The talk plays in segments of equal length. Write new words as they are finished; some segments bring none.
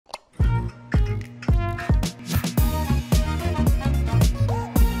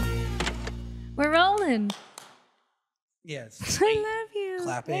on. Yes. I love you.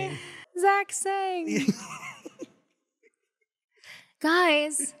 Clapping. Zachsang.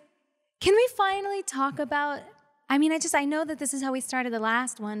 Guys, can we finally talk about, I know that this is how we started the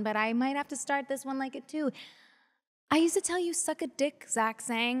last one, but I might have to start this one like it too. I used to tell you suck a dick,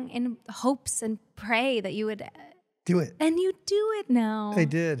 Zachsang, in hopes and pray that you would do it. And you do it now. I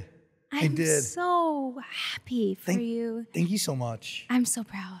did. I'm so happy for you. Thank you so much. I'm so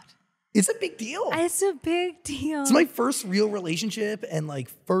proud. It's a big deal. It's a big deal. It's my first real relationship and like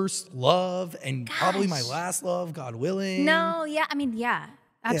first love and probably my last love, God willing. No, yeah,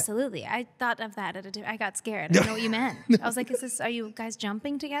 absolutely. Yeah. I thought of that I got scared. I don't know what you meant. I was like, are you guys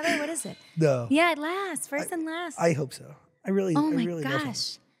jumping together? What is it? No. Yeah, first and last. I hope so. I really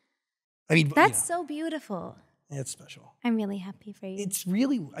gosh. That's so beautiful. It's special. I'm really happy for you. It's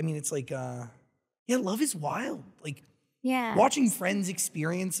really, it's like, love is wild. Like, yeah, watching friends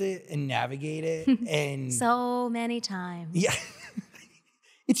experience it and navigate it and so many times. Yeah,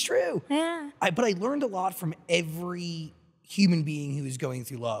 it's true. Yeah. But I learned a lot from every human being who is going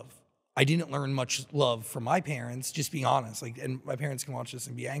through love. I didn't learn much love from my parents, just being honest. Like, and my parents can watch this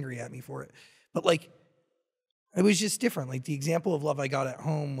and be angry at me for it. But like, it was just different. Like the example of love I got at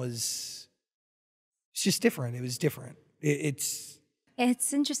home it's just different. It was different. It's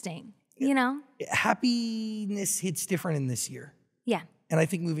interesting. You know, happiness hits different in this year. Yeah. And I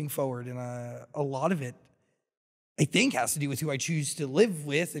think moving forward, and a lot of it, I think, has to do with who I choose to live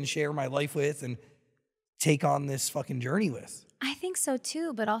with and share my life with and take on this fucking journey with. I think so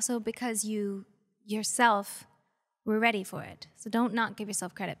too, but also because you yourself were ready for it. So don't not give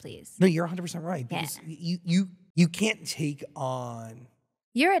yourself credit, please. No, you're 100% right. Because you can't take on.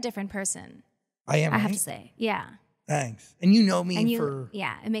 You're a different person. I am. I have to say, yeah. Thanks. And you know me for...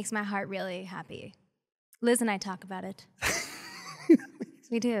 Yeah, it makes my heart really happy. Liz and I talk about it.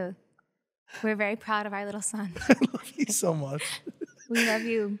 We do. We're very proud of our little son. I love you so much. We love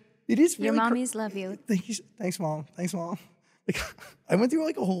you. It is really... Your mommies love you. Thank you. Thanks, Mom. Thanks, Mom. Like, I went through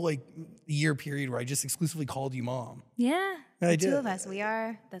like a whole year period where I just exclusively called you Mom. Yeah. The two of us,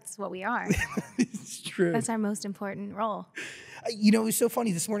 that's what we are. It's true. That's our most important role. It was so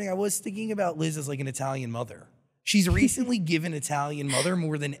funny. This morning I was thinking about Liz as like an Italian mother. She's recently given Italian mother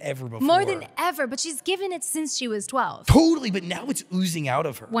more than ever before. More than ever, but she's given it since she was 12. Totally, but now it's oozing out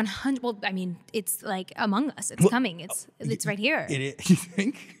of her. 100. Well, it's like among us. It's coming. It's right here. It is. You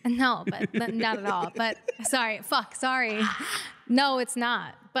think? No, but not at all. But sorry. No, it's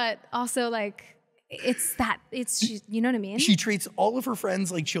not. But also you know what I mean? She treats all of her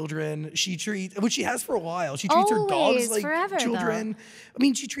friends like children. Which she has for a while. She treats her dogs like forever, children.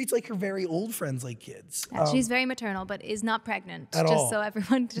 Though. She treats like her very old friends like kids. Yeah, she's very maternal, but is not pregnant. At all.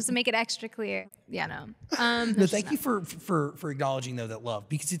 Just to make it extra clear. Yeah, no. No, thank you for acknowledging though that love,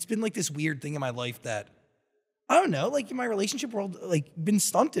 because it's been like this weird thing in my life that I don't know, like in my relationship world, like been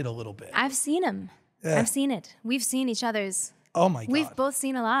stunted a little bit. I've seen him. Yeah. I've seen it. We've seen each other's. Oh my God. We've both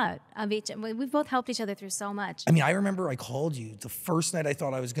seen a lot of each. We've both helped each other through so much. I remember I called you the first night I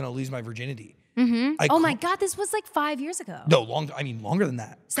thought I was going to lose my virginity. Mm-hmm. My God, this was like 5 years ago. No, longer than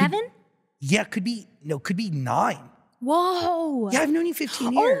that. 7? Could be 9. Whoa. Yeah, I've known you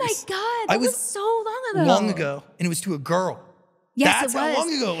 15 years. Oh my God, that was so long ago. Long ago, and it was to a girl. Yes, That's how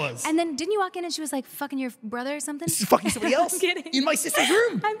long ago it was. And then didn't you walk in and she was like, fucking your brother or something? Fucking somebody else. I'm kidding. In my sister's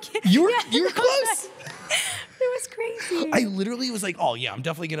room. I'm kidding. You were close. It was crazy. I literally was like, oh yeah, I'm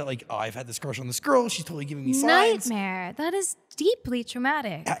definitely gonna I've had this crush on this girl. She's totally giving me signs. Nightmare. That is deeply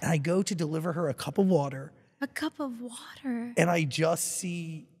traumatic. And I go to deliver her a cup of water. A cup of water? And I just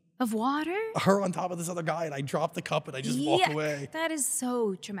see... Of water? Her on top of this other guy, and I drop the cup and I just walk away. That is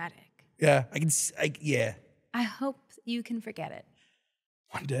so traumatic. Yeah, yeah. I hope you can forget it.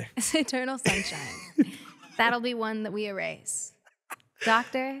 One day. It's eternal sunshine. That'll be one that we erase.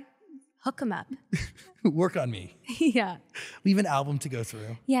 Doctor, hook him up. Work on me. Yeah. We have an album to go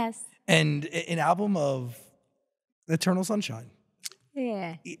through. Yes. And an album of eternal sunshine.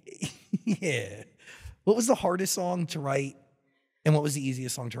 Yeah. Yeah. What was the hardest song to write, and what was the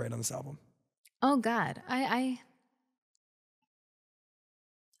easiest song to write on this album? Oh, God.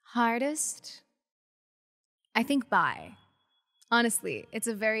 Hardest? I think Bye. Honestly, it's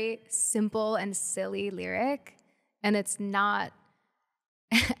a very simple and silly lyric, and it's not,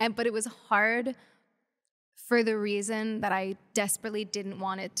 but it was hard for the reason that I desperately didn't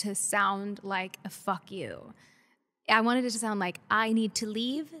want it to sound like a fuck you. I wanted it to sound like, I need to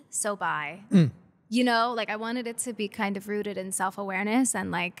leave, so bye. I wanted it to be kind of rooted in self-awareness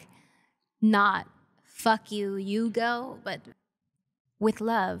and not fuck you, you go, but with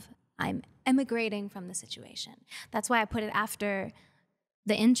love, I'm emigrating from the situation. That's why I put it after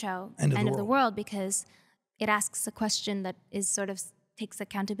the intro, End End of of the the World, because it asks a question that is sort of takes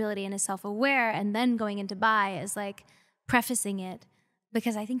accountability and is self-aware, and then going into Bye is like prefacing it,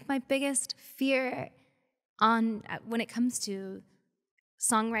 because I think my biggest fear on when it comes to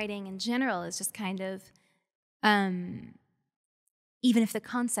songwriting in general is just kind of even if the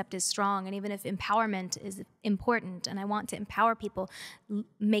concept is strong and even if empowerment is important and I want to empower people,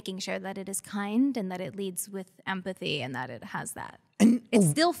 making sure that it is kind and that it leads with empathy and that it has that. And it's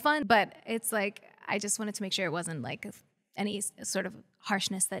still fun, but it's like I just wanted to make sure it wasn't like any sort of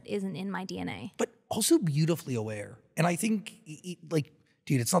harshness that isn't in my DNA. But also beautifully aware. And I think, like,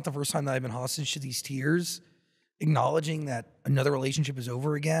 dude, it's not the first time that I've been hostage to these tears. Acknowledging that another relationship is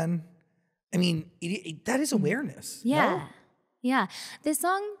over again. I mean, that is awareness. Yeah. No? Yeah. This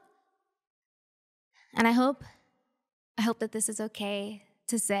song, and I hope that this is okay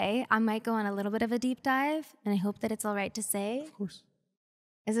to say. I might go on a little bit of a deep dive, and I hope that it's all right to say. Of course.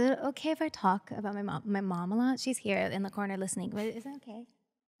 Is it okay if I talk about my mom a lot? She's here in the corner listening. But is that okay?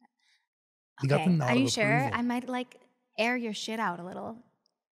 You got the nod Are you of sure? approval. I might like air your shit out a little.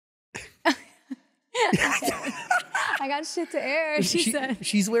 I got shit to air, she said.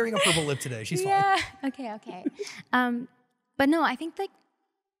 She's wearing a purple lip today. She's fine. Okay. But no, I think like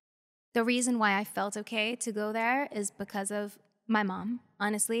the reason why I felt okay to go there is because of my mom,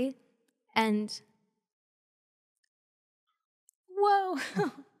 honestly. And whoa.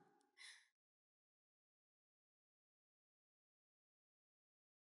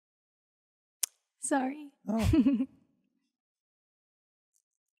 Sorry. Oh.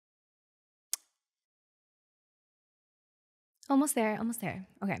 Almost there.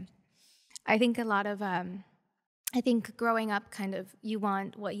 Okay. I think a lot of, I think growing up kind of, you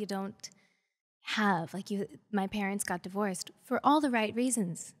want what you don't have. Like my parents got divorced for all the right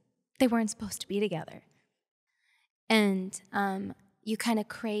reasons. They weren't supposed to be together. And you kind of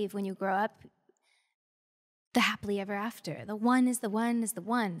crave when you grow up the happily ever after. The one is the one is the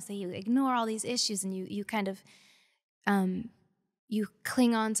one. So you ignore all these issues and you kind of, you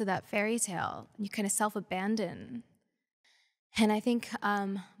cling on to that fairy tale. You kind of self-abandon. And I think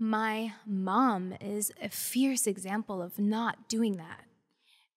my mom is a fierce example of not doing that.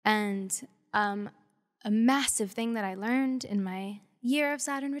 And a massive thing that I learned in my year of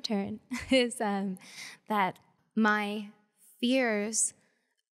Saturn return is that my fears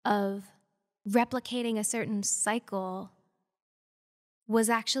of replicating a certain cycle was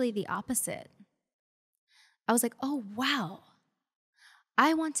actually the opposite. I was like, oh, wow.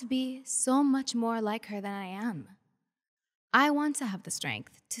 I want to be so much more like her than I am. I want to have the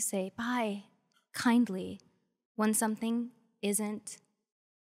strength to say bye kindly when something isn't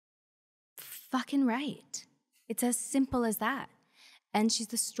fucking right. It's as simple as that. And she's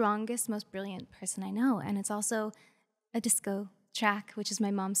the strongest, most brilliant person I know. And it's also a disco track, which is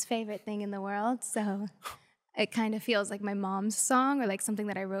my mom's favorite thing in the world. So it kind of feels like my mom's song or like something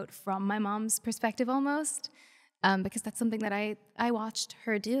that I wrote from my mom's perspective almost, because that's something that I watched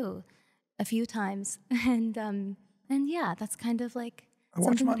her do a few times. And yeah, that's kind of like I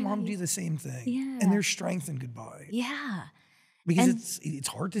watched my mom do the same thing. Yeah. And there's strength in goodbye. Yeah. Because it's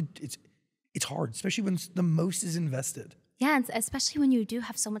hard, especially when the most is invested. Yeah, and especially when you do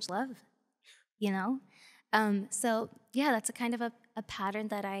have so much love, you know? So yeah, that's a kind of a pattern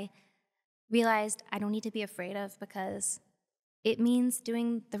that I realized I don't need to be afraid of, because it means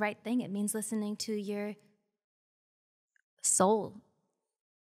doing the right thing. It means listening to your soul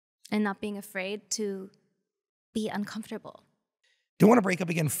and not being afraid to be uncomfortable. Don't Want to Break Up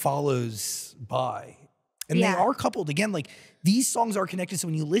Again follows Bye. And they are coupled. Again, like these songs are connected. So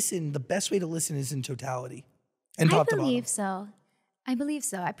when you listen, the best way to listen is in totality and top to bottom. I believe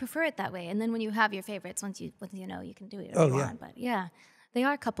so. I prefer it that way. And then when you have your favorites, once you know, you can do it if you want. But yeah, they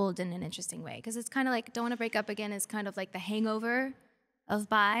are coupled in an interesting way, because it's kind of like Don't Want to Break Up Again is kind of like the hangover of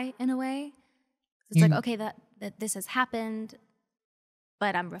Bye in a way. It's like, okay, that this has happened,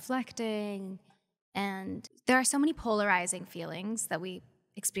 but I'm reflecting. And there are so many polarizing feelings that we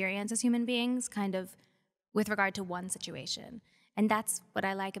experience as human beings kind of with regard to one situation. And that's what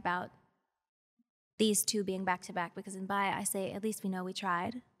I like about these two being back to back, because in Bye, I say, at least we know we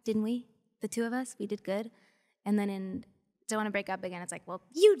tried, didn't we? The two of us, we did good. And then in Don't Want to Break Up Again, it's like, well,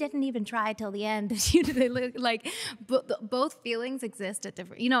 you didn't even try till the end. Like both feelings exist at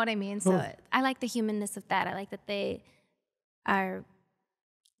different, you know what I mean? So I like the humanness of that. I like that they are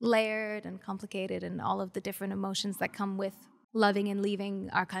layered and complicated, and all of the different emotions that come with loving and leaving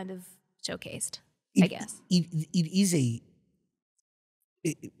are kind of showcased, I guess.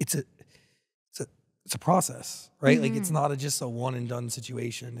 It's a process, right? Mm-hmm. Like it's not just a one and done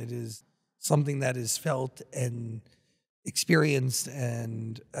situation. It is something that is felt and experienced,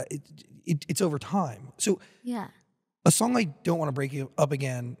 and it's over time. So Yeah. a song like Don't Want to Break You Up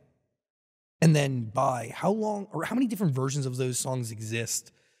Again and then Bye, how long or how many different versions of those songs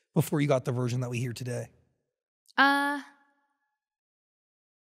exist before you got the version that we hear today?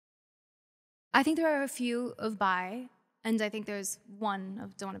 I think there are a few of Bye, and I think there's one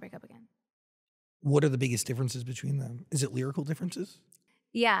of Don't Want to Break Up Again. What are the biggest differences between them? Is it lyrical differences?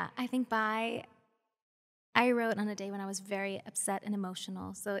 Yeah, I think Bye, I wrote on a day when I was very upset and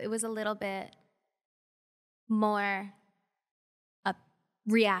emotional. So it was a little bit more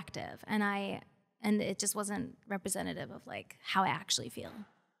reactive, and it just wasn't representative of like how I actually feel.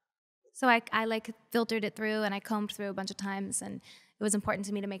 So I like filtered it through, and I combed through a bunch of times, and it was important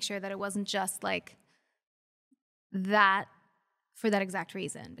to me to make sure that it wasn't just like that for that exact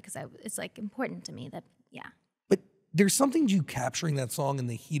reason, because it's like important to me that, yeah. But there's something to capturing that song in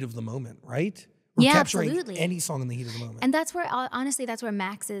the heat of the moment, right? Or Yeah, capturing absolutely. any song in the heat of the moment. And that's where, honestly, that's where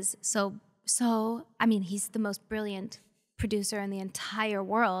Max is so, I mean, he's the most brilliant producer in the entire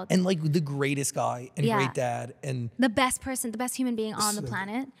world. And like the greatest guy and Yeah. great dad and The best person, the best human being on the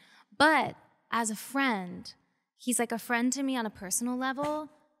planet. But as a friend, he's like a friend to me on a personal level,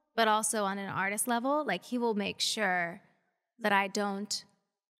 but also on an artist level. Like, he will make sure that I don't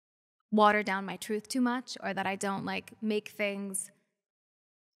water down my truth too much, or that I don't like make things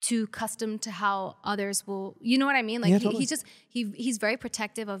too custom to how others will, you know what I mean? Like, Yeah, totally. he's very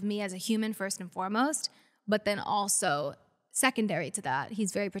protective of me as a human first and foremost, but then also secondary to that,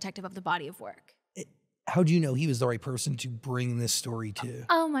 he's very protective of the body of work. how do you know he was the right person to bring this story to?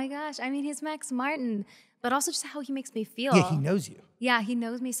 Oh my gosh. I mean, he's Max Martin, but also just how he makes me feel. Yeah, he knows you. Yeah, he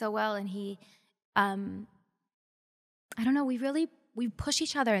knows me so well, and he, I don't know, we push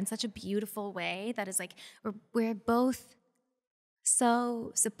each other in such a beautiful way that is like, we're both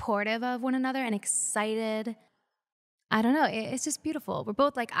so supportive of one another and excited. I don't know, it's just beautiful. We're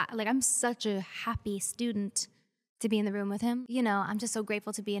both like I'm such a happy student to be in the room with him. You know, I'm just so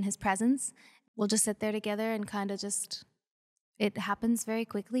grateful to be in his presence. We'll just sit there together and kind of just, it happens very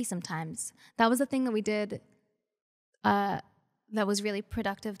quickly sometimes. That was the thing that we did that was really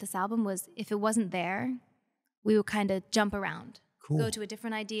productive this album, was if it wasn't there, we would kind of jump around. Cool. Go to a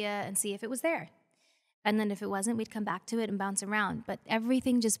different idea and see if it was there. And then if it wasn't, we'd come back to it and bounce around. But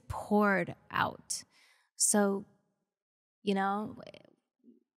everything just poured out. So, you know,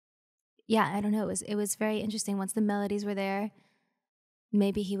 yeah, I don't know. It was very interesting. Once the melodies were there,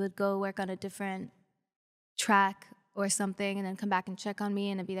 maybe he would go work on a different track or something and then come back and check on me,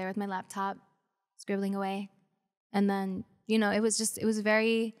 and I'd be there with my laptop scribbling away. And then, you know, it was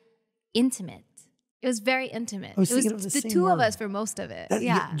very intimate. It was very intimate. I was It was thinking of the the same two of word. us for most of it. That-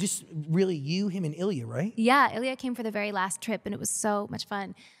 Yeah. Just really you, him, and Ilya, right? Yeah, Ilya came for the very last trip, and it was so much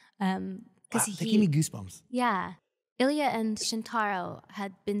fun. Wow, Because that gave me goosebumps. yeah, Ilya and Shintaro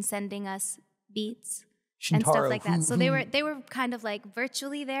had been sending us beats and Shintaro, stuff like that. So they who- were kind of like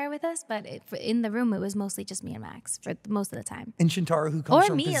virtually there with us, but in the room it was mostly just me and Max for most of the time. And Shintaro, who comes Or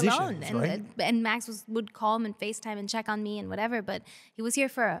from me positions, alone, right? and Max would call him and FaceTime and check on me and whatever. But he was here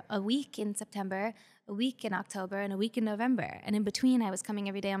for a week in September, a week in October, and a week in November. And in between, I was coming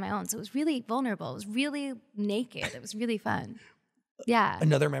every day on my own. So it was really vulnerable. It was really naked. It was really fun. Yeah.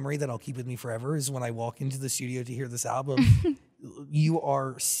 Another memory that I'll keep with me forever is when I walk into the studio to hear this album. You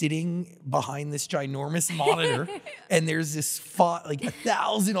are sitting behind this ginormous monitor, and there's this like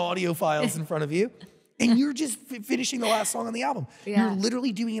 1,000 audio files in front of you, and you're just finishing the last song on the album. Yeah. You're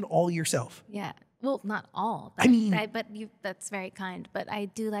literally doing it all yourself. Yeah. Well, not all. I mean- that's very kind. But I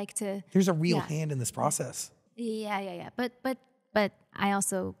do like to. There's a real Yeah. hand in this process. Yeah. But I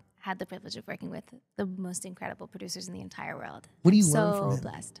also had the privilege of working with the most incredible producers in the entire world. What do you I'm learn from so him?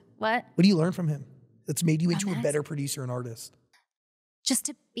 blessed. What? What do you learn from him that's made you into a Max? better producer and artist? Just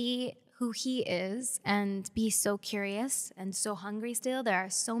to be who he is and be so curious and so hungry still. There are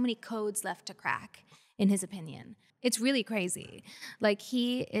so many codes left to crack, in his opinion. It's really crazy. Like,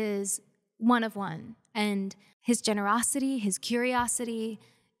 he is one of one. And his generosity, his curiosity,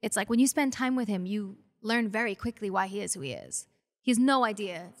 it's like when you spend time with him, you learn very quickly why he is who he is. He has no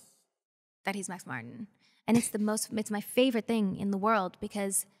idea that he's Max Martin. And it's my favorite thing in the world,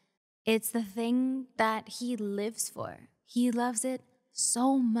 because it's the thing that he lives for. He loves it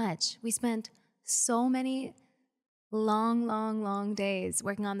so much. We spent so many long days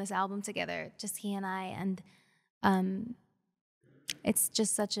working on this album together, just he and I. And it's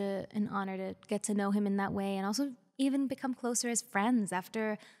just such an honor to get to know him in that way, and also even become closer as friends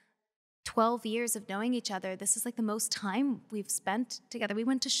after 12 years of knowing each other, this is like the most time we've spent together. We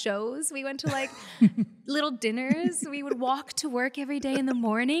went to shows. We went to like little dinners. We would walk to work every day in the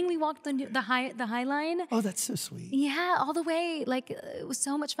morning. We walked the High Line. Oh, that's so sweet. Yeah, all the way. Like, it was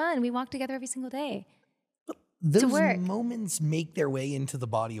so much fun. We walked together every single day. Those work. moments make their way into the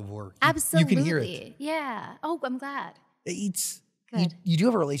body of work. Absolutely. You can hear it. Yeah. Oh, I'm glad. It's Good. you do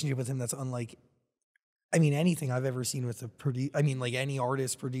have a relationship with him that's unlike, I mean, anything I've ever seen with a like any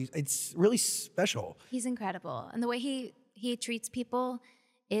artist produce. It's really special. He's incredible. And the way he treats people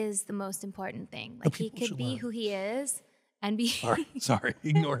is the most important thing. Like, he could be who he is and be... Sorry.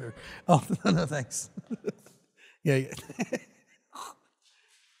 Ignore her. Oh, no, thanks. Yeah.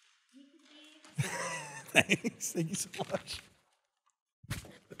 Thanks. Thank you so much.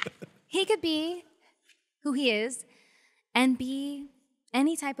 He could be who he is and be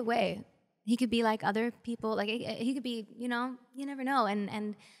any type of way. He could be like other people. Like, he could be, you never know.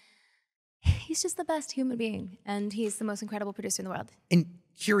 And he's just the best human being. And he's the most incredible producer in the world. And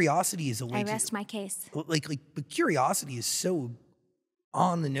curiosity is a way I rest my case. But curiosity is so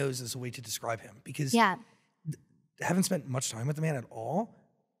on the nose as a way to describe him. Because I haven't spent much time with the man at all.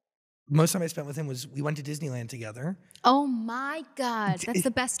 Most time I spent with him was we went to Disneyland together. Oh my God. That's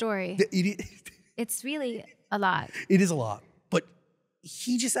the best story. It's really a lot. It is a lot. But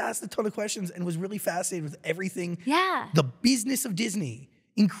he just asked a ton of questions and was really fascinated with everything. Yeah. The business of Disney.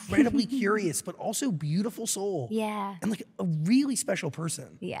 Incredibly curious, but also beautiful soul. Yeah. And like a really special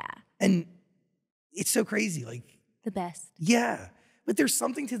person. Yeah. And it's so crazy. Like, the best. Yeah. But there's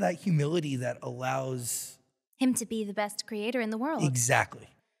something to that humility that allows him to be the best creator in the world. Exactly.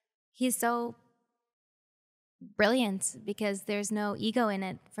 He's so brilliant because there's no ego in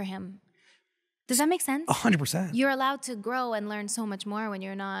it for him. Does that make sense? 100%. You're allowed to grow and learn so much more when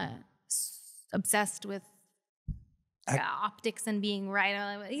you're not obsessed with optics and being right.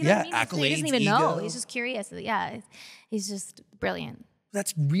 You know what I mean? Accolades, he doesn't even ego. know. He's just curious. Yeah, he's just brilliant.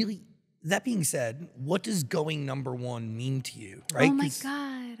 That's really, that being said, what does going #1 mean to you, right? Oh my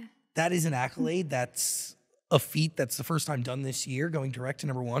God. That is an accolade. That's a feat that's the first time done this year, going direct to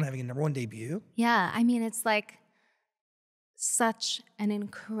 #1, having a #1 debut. Yeah, I mean, it's like such an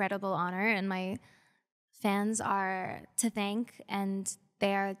incredible honor, and my fans are to thank, and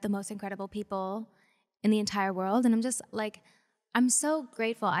they are the most incredible people in the entire world. And I'm just like, I'm so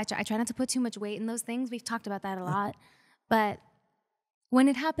grateful. I try not to put too much weight in those things. We've talked about that a lot, but when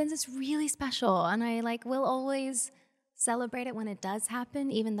it happens, it's really special, and I will always celebrate it when it does happen,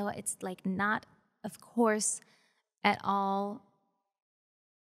 even though it's not, of course, at all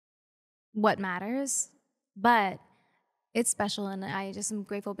what matters, but it's special, and I just am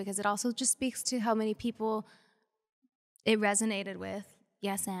grateful because it also just speaks to how many people it resonated with,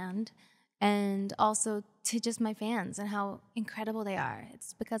 yes, and also to just my fans and how incredible they are.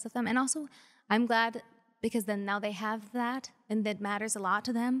 It's because of them. And also, I'm glad because then now they have that, and that matters a lot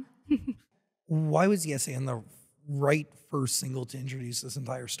to them. Why was Yes and the right first single to introduce this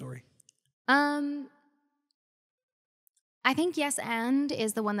entire story? I think Yes and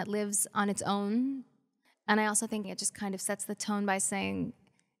is the one that lives on its own. And I also think it just kind of sets the tone by saying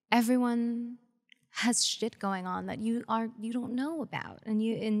everyone has shit going on that you don't know about. And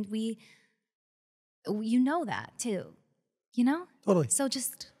you know that too. You know? Totally. So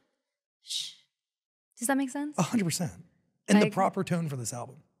just shh. Does that make sense? 100%. And the proper tone for this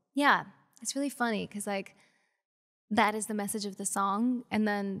album. Yeah. It's really funny because that is the message of the song. And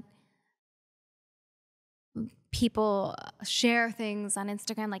then people share things on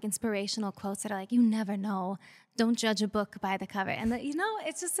Instagram, like inspirational quotes that are like, you never know. Don't judge a book by the cover. And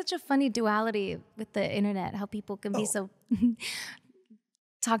it's just such a funny duality with the internet, how people can be so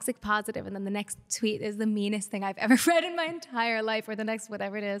toxic positive, and then the next tweet is the meanest thing I've ever read in my entire life, or the next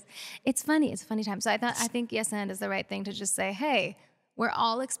whatever it is. It's funny. It's a funny time. So I think Yes and is the right thing to just say, hey, we're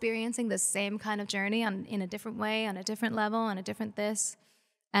all experiencing the same kind of journey in a different way, on a different level, on a different this.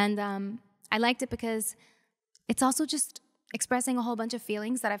 And I liked it because it's also just expressing a whole bunch of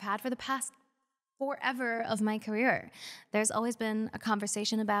feelings that I've had for the past forever of my career. There's always been a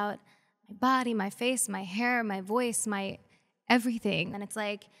conversation about my body, my face, my hair, my voice, my everything. And it's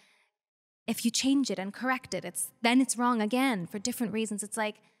like, if you change it and correct it, then it's wrong again for different reasons. It's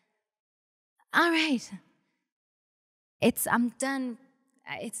like, all right, I'm done.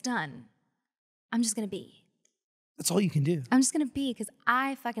 It's done. I'm just going to be. That's all you can do. I'm just going to be because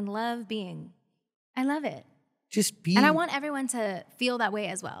I fucking love being. I love it. Just be. And I want everyone to feel that way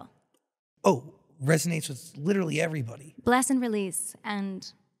as well. Oh, resonates with literally everybody. Bless and release.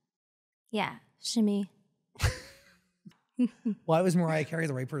 And yeah, shimmy. Why was Mariah Carey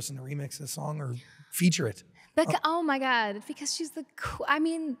the right person to remix this song or feature it? Oh my God, because she's the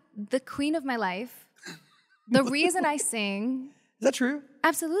queen of my life. The reason I sing. Is that true?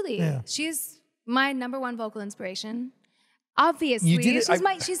 Absolutely. Yeah. She's my number one vocal inspiration. Obviously, You did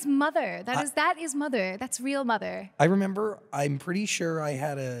it. she's mother. That is mother. That's real mother. I remember. I'm pretty sure I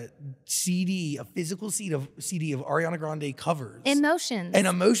had a physical CD of Ariana Grande covers. Emotions. And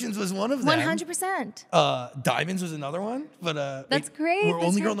Emotions was one of them. 100%. Diamonds was another one. But that's great. We're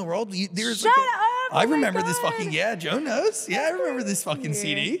Only Girl in the World. Shut up! I remember this fucking. Yeah, Joe knows. Yeah, I remember this fucking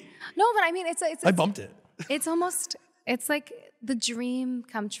CD. No, but I mean, it's I bumped it. It's almost. It's like the dream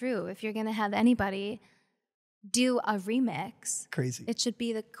come true. If you're gonna have anybody do a remix, crazy, it should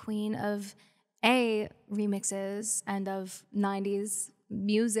be the queen of remixes and of 90s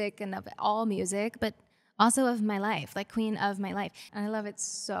music and of all music, but also of my life, like queen of my life. And I love it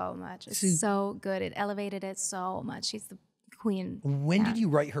so much. It's so good. It elevated it so much. She's the queen. When did you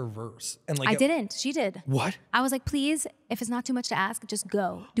write her verse? And I didn't. She did. What? I was like, please, if it's not too much to ask, just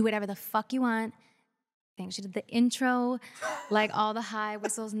go. Do whatever the fuck you want. She did the intro, like all the high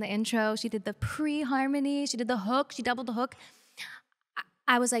whistles in the intro. She did the pre-harmony. She did the hook. She doubled the hook.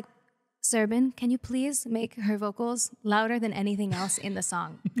 I was like, Serban, can you please make her vocals louder than anything else in the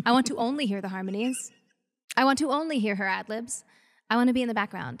song? I want to only hear the harmonies. I want to only hear her ad-libs. I want to be in the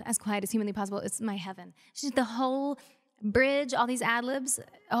background, as quiet as humanly possible. It's my heaven. She did the whole bridge, all these ad-libs.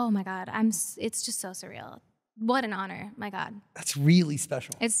 Oh my God, it's just so surreal. What an honor, my God. That's really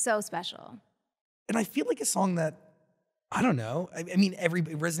special. It's so special. And I feel like a song that, I don't know, I mean, it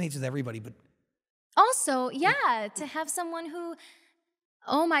resonates with everybody, but... Also, yeah, to have someone who,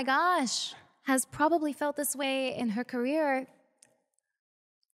 oh my gosh, has probably felt this way in her career,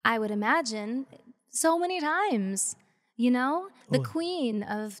 I would imagine, so many times, you know? The queen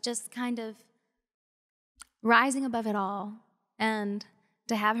of just kind of rising above it all, and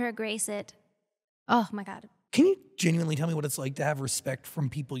to have her grace it, oh my God. Can you genuinely tell me what it's like to have respect from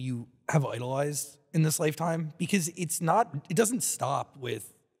people you have idolized in this lifetime? Because it doesn't stop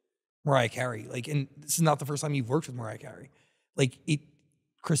with Mariah Carey. Like, and this is not the first time you've worked with Mariah Carey. Like,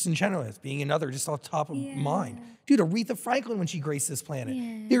 Kristen Chenoweth being another just off the top of mind. Dude, Aretha Franklin when she graced this planet.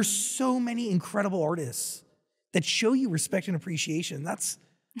 Yeah. There's so many incredible artists that show you respect and appreciation. It's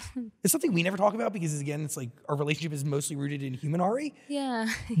something we never talk about because, again, it's like our relationship is mostly rooted in human Ari. Yeah.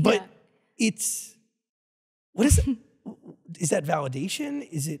 But what is it? Is that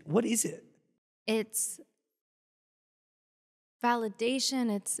validation? What is it? It's validation.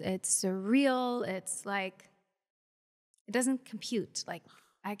 It's surreal. It's like, it doesn't compute. Like,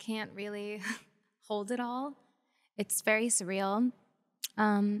 I can't really hold it all. It's very surreal.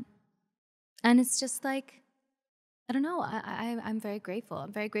 And it's just like, I don't know. I'm very grateful.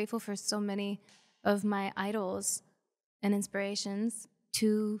 I'm very grateful for so many of my idols and inspirations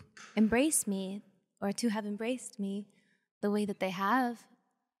to embrace me, or to have embraced me the way that they have.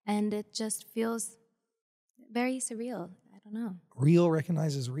 And it just feels very surreal. I don't know. Real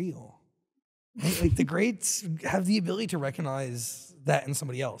recognizes real. Like the greats have the ability to recognize that in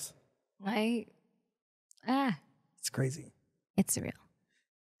somebody else. It's crazy. It's surreal.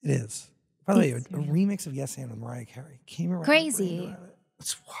 It is. By the way, a remix of Yes and with Mariah Carey came around. Crazy.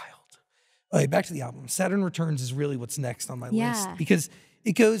 It's wild. All right, back to the album. Saturn Returns is really what's next on my list because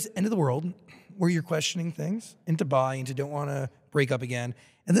it goes end of the world, where you're questioning things, into buy, into don't want to break up again.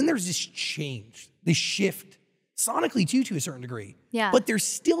 And then there's this change, this shift, sonically too, to a certain degree. Yeah. But there's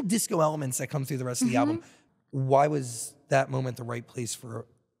still disco elements that come through the rest of the album. Why was that moment the right place for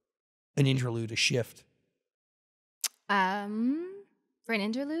an interlude, a shift? For an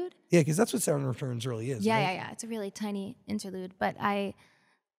interlude? Yeah, because that's what Saturn Returns really is. Yeah, right? yeah. It's a really tiny interlude. But I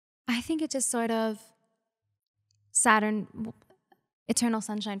think it just sort of, Eternal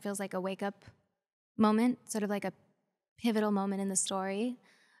Sunshine feels like a wake-up moment, sort of like a pivotal moment in the story.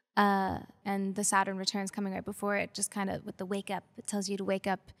 And the Saturn Returns coming right before it, just kind of with the wake up, it tells you to wake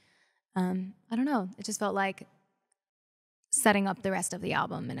up. I don't know. It just felt like setting up the rest of the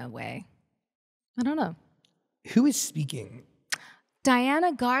album in a way. I don't know. Who is speaking?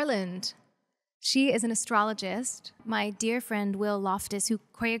 Diana Garland. She is an astrologist. My dear friend Will Loftus, who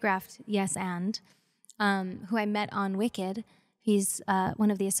choreographed Yes and, who I met on Wicked. He's one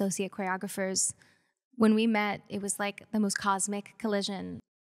of the associate choreographers. When we met, it was like the most cosmic collision.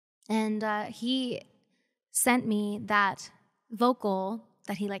 And he sent me that vocal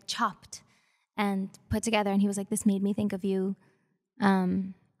that he like chopped and put together. And he was like, this made me think of you.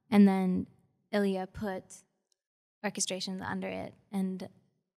 And then Ilya put orchestration under it. And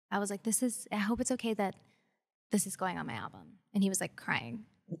I was like, I hope it's okay that this is going on my album. And he was like crying.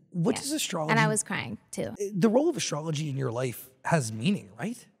 What does astrology... And I was crying too. The role of astrology in your life has meaning,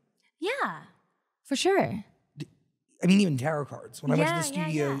 right? Yeah, for sure. I mean, even tarot cards. When I went to the Yeah,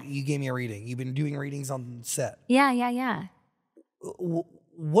 studio, you gave me a reading. You've been doing readings on set. Yeah.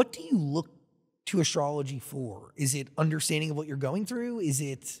 What do you look to astrology for? Is it understanding of what you're going through? Is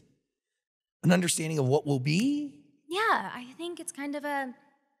it an understanding of what will be? Yeah, I think it's kind of a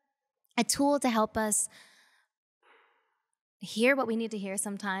tool to help us hear what we need to hear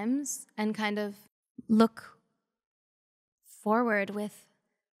sometimes and kind of look forward with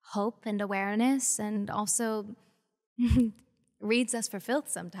hope and awareness, and also reads us for filth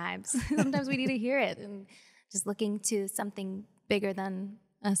sometimes. Sometimes we need to hear it, and just looking to something bigger than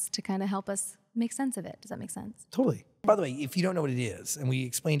us to kind of help us make sense of it. Does that make sense? Totally. By the way, if you don't know what it is, and we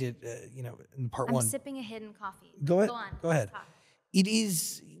explained it, in part one. I'm sipping a hidden coffee. Go ahead. Go ahead. It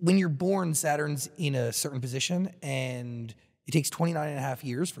is, when you're born, Saturn's in a certain position, and it takes 29 and a half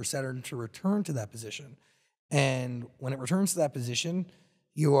years for Saturn to return to that position. And when it returns to that position,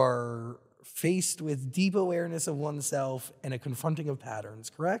 you are faced with deep awareness of oneself and a confronting of patterns,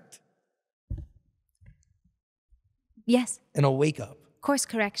 correct? Yes. And a wake up. Course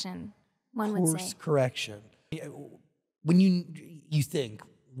correction, one would say. Course correction. When you think,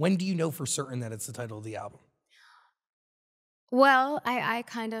 when do you know for certain that it's the title of the album? Well,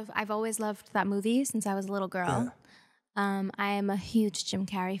 I've always loved that movie since I was a little girl. Yeah. I am a huge Jim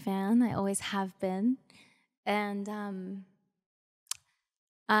Carrey fan. I always have been. And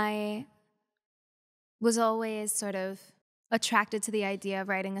I was always sort of attracted to the idea of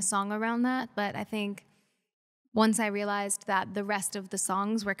writing a song around that. But I think once I realized that the rest of the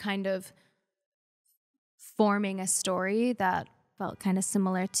songs were kind of forming a story that felt kind of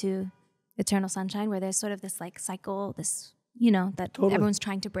similar to Eternal Sunshine, where there's sort of this like cycle, this, that totally. Everyone's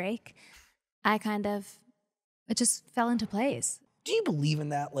trying to break. It just fell into place. Do you believe in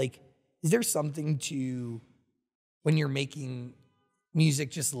that? Like, is there something to when you're making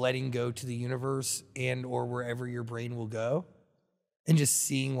music, just letting go to the universe and or wherever your brain will go and just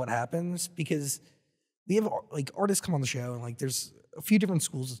seeing what happens? Because we have like artists come on the show and like there's a few different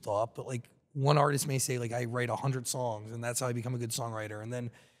schools of thought, but like one artist may say like I write 100 songs and that's how I become a good songwriter. And then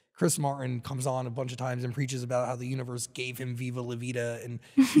Chris Martin comes on a bunch of times and preaches about how the universe gave him Viva La Vida and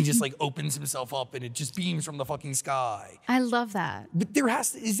he just like opens himself up and it just beams from the fucking sky. I love that. But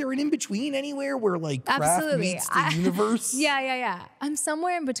is there an in-between anywhere where like craft meets the universe? Yeah. I'm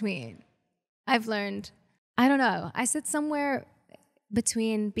somewhere in between. I've learned, I don't know. I sit somewhere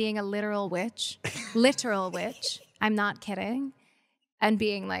between being a literal witch, I'm not kidding, and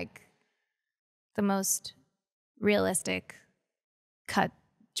being like the most realistic, cut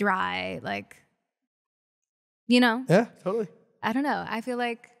dry, like, Yeah, totally. I don't know. I feel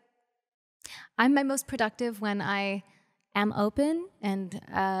like I'm my most productive when I am open and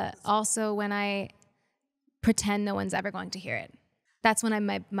also when I pretend no one's ever going to hear it. That's when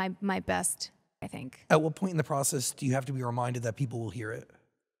I'm my best, I think. At what point in the process do you have to be reminded that people will hear it?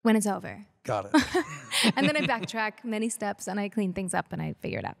 When it's over. Got it. And then I backtrack many steps and I clean things up and I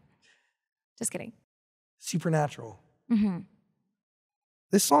figure it out. Just kidding. Supernatural. Mm-hmm.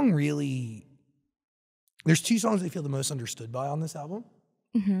 This song really, there's two songs I feel the most understood by on this album.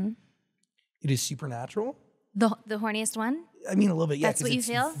 Mm-hmm. It is Supernatural. The horniest one? I mean, a little bit, yeah. That's what you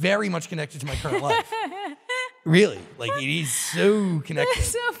feel? Very much connected to my current life. Really. Like, it is so connected.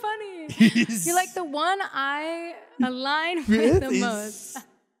 That's so funny. You're like the one I align with the most.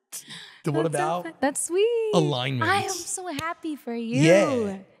 The one about? That's sweet. Alignment. I am so happy for you.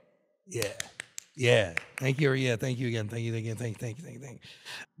 Yeah. Thank you. Yeah. Thank you again. Thank you.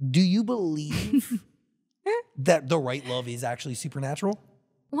 Do you believe that the right love is actually supernatural?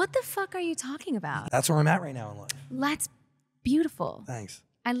 What the fuck are you talking about? That's where I'm at right now in life. That's beautiful. Thanks.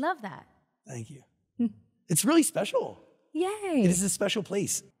 I love that. Thank you. It's really special. Yay. It is a special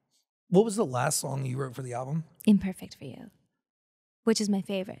place. What was the last song you wrote for the album? Imperfect for You, which is my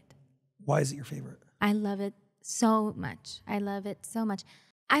favorite. Why is it your favorite? I love it so much.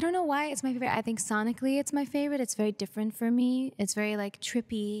 I don't know why it's my favorite. I think sonically it's my favorite. It's very different for me. It's very like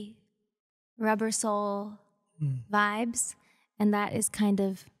trippy, rubber soul vibes. And that is kind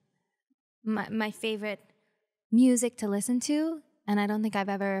of my favorite music to listen to. And I don't think I've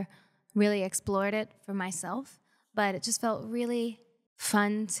ever really explored it for myself. But it just felt really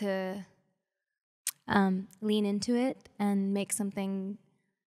fun to lean into it and make something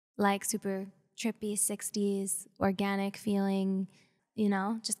like super trippy 60s, organic feeling,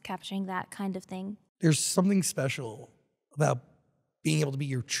 just capturing that kind of thing. There's something special about being able to be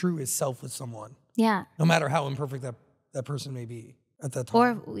your truest self with someone. Yeah. No matter how imperfect that person may be at that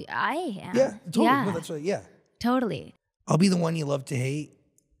time. Or I am. Yeah, totally. Yeah. No, that's right. Yeah. Totally. I'll be the one you love to hate.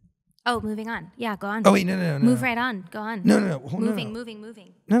 Oh, moving on. Yeah, go on. Oh wait, no. Move right on. Go on. No. Moving.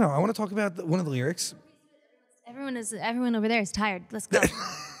 No. I want to talk about one of the lyrics. Everyone over there is tired. Let's go.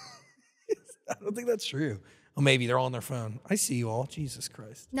 I don't think that's true. Oh, maybe they're all on their phone. I see you all. Jesus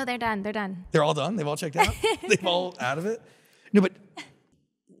Christ. No, they're done. They're done. They're all done? They've all checked out? They've all out of it? No, but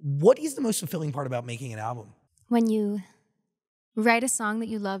what is the most fulfilling part about making an album? When you write a song that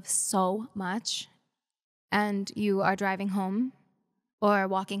you love so much and you are driving home or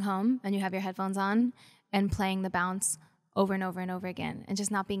walking home and you have your headphones on and playing the bounce over and over and over again and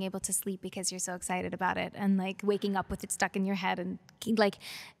just not being able to sleep because you're so excited about it and like waking up with it stuck in your head and like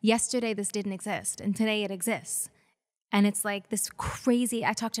yesterday this didn't exist and today it exists. And it's like this crazy,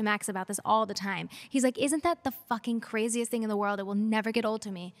 I talk to Max about this all the time. He's like, isn't that the fucking craziest thing in the world? It will never get old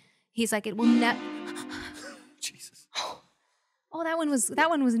to me. He's like, it will never. Jesus. Oh, that one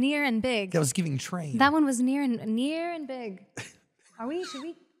was near and big. That was giving train. That one was near and big. Are we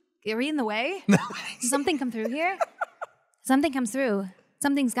in the way? Did something come through here? Something comes through.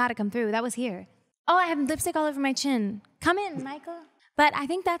 Something's got to come through. That was here. Oh, I have lipstick all over my chin. Come in, Michael. But I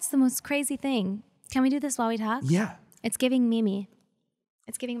think that's the most crazy thing. Can we do this while we talk? Yeah. It's giving Mimi.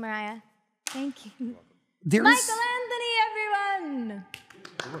 It's giving Mariah. Thank you. There's, Michael Anthony, everyone.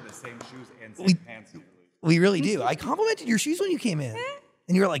 We wear the same shoes and same pants. We really do. I complimented your shoes when you came in.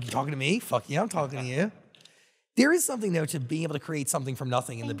 And you were like, you talking to me? Fuck yeah, I'm talking to you. There is something, though, to being able to create something from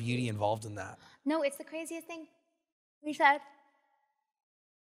nothing and the beauty involved in that. No, it's the craziest thing. We said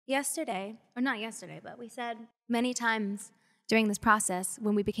yesterday, or not yesterday, but we said many times during this process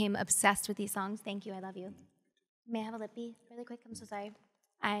when we became obsessed with these songs. Thank you, I love you. May I have a lippy really quick? I'm so sorry.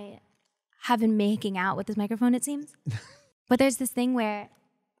 I have been making out with this microphone, it seems. But there's this thing where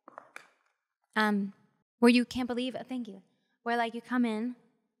you can't believe, thank you, where like you come in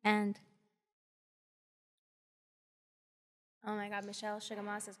and, oh my God, Michelle Sugar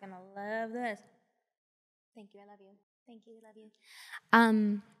Moss is gonna love this. Thank you, I love you. Thank you, I love you.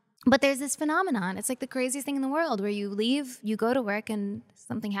 But there's this phenomenon. It's like the craziest thing in the world where you leave, you go to work and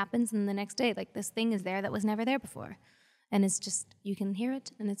something happens and the next day, like this thing is there that was never there before. And it's just, you can hear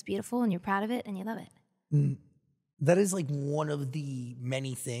it and it's beautiful and you're proud of it and you love it. That is like one of the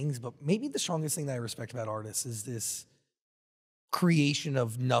many things, but maybe the strongest thing that I respect about artists is this creation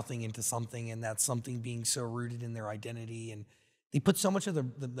of nothing into something, and that something being so rooted in their identity, and they put so much of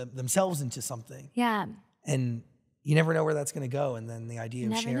themselves into something. Yeah. And you never know where that's going to go, and then the idea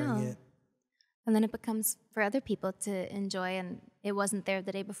of sharing it. And then it becomes for other people to enjoy, and it wasn't there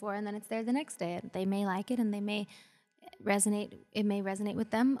the day before, and then it's there the next day, and they may like it, and they may resonate. It may resonate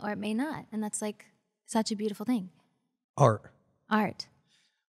with them, or it may not, and that's like such a beautiful thing. Art.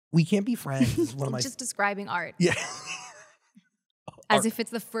 We can't be friends. Is one of my just describing art. Yeah. As if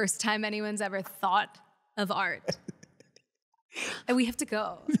it's the first time anyone's ever thought of art. And we have to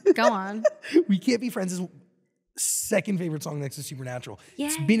go. Go on. We Can't Be Friends is second favorite song next to Supernatural. Yay.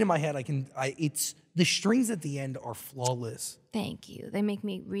 It's been in my head. It's the strings at the end are flawless. Thank you. They make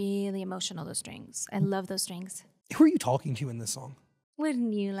me really emotional, those strings. I love those strings. Who are you talking to in this song?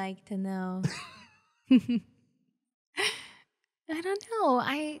 Wouldn't you like to know? I don't know.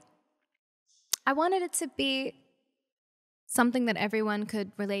 I wanted it to be something that everyone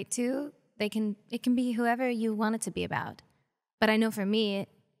could relate to. It can be whoever you want it to be about. But I know for me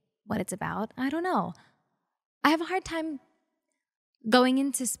what it's about. I don't know. I have a hard time going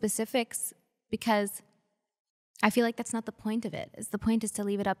into specifics because I feel like that's not the point of it. The point is to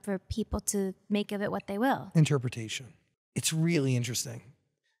leave it up for people to make of it what they will. Interpretation. It's really interesting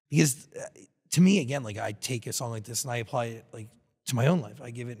because to me, again, like I take a song like this and I apply it like to my own life.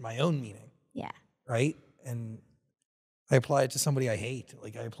 I give it my own meaning. Yeah. Right? And I apply it to somebody I hate.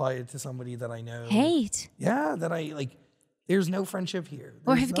 Like I apply it to somebody that I know. Hate? Yeah, that I like. There's no friendship here.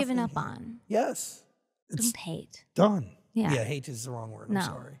 Or There's have given nothing up here. on. Yes. It's Don't hate. done. Yeah. Yeah, hate is the wrong word. No, I'm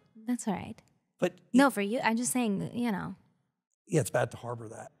sorry. that's all right. But No, for you, I'm just saying, you know. yeah, it's bad to harbor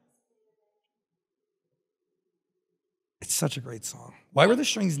that. It's such a great song. Why were the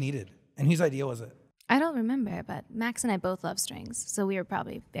strings needed? And whose idea was it? I don't remember, but Max and I both love strings, so we were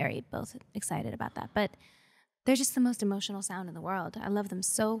probably both excited about that. But they're just the most emotional sound in the world. I love them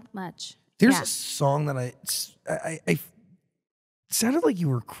so much. There's Yeah. a song that I sounded like you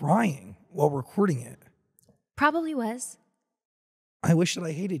were crying while recording it. Probably was. I Wish That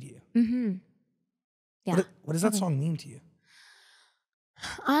I Hated You. Mm-hmm. Yeah. What does that song mean to you?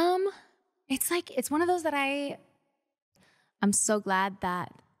 It's one of those that I'm so glad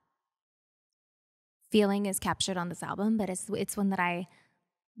that feeling is captured on this album, but it's one that I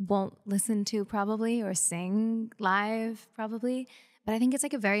won't listen to probably or sing live probably. But I think it's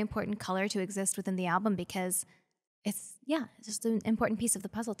like a very important color to exist within the album because it's just an important piece of the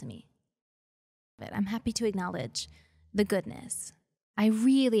puzzle to me. it. I'm happy to acknowledge the goodness. I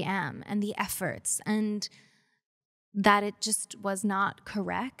really am, and the efforts, and that it just was not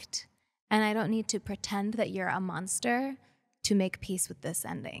correct. And I don't need to pretend that you're a monster to make peace with this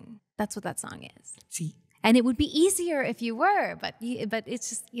ending. That's what that song is. See, and it would be easier if you were, but it's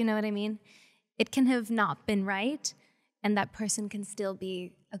just, you know what I mean? It can have not been right, and that person can still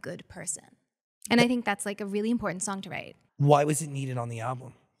be a good person. And I think that's like a really important song to write. why was it needed on the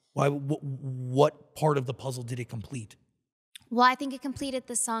album? Why? What part of the puzzle did it complete? Well, I think it completed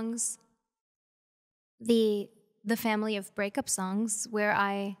the songs, the family of breakup songs where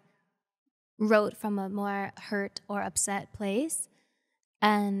I wrote from a more hurt or upset place.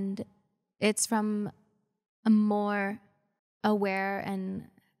 And it's from a more aware and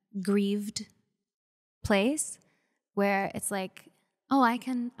grieved place where it's like, oh, I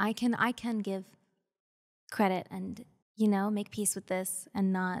can give credit and, you know, make peace with this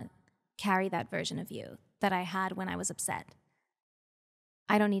and not carry that version of you that I had when I was upset.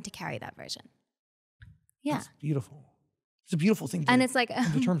 I don't need to carry that version. Yeah. That's beautiful. It's a beautiful thing to And it's like,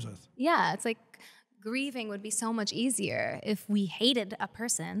 come to terms with. yeah, it's like grieving would be so much easier if we hated a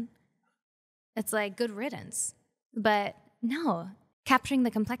person. It's like good riddance. But no, capturing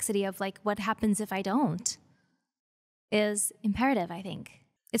the complexity of like what happens if I don't is imperative, I think.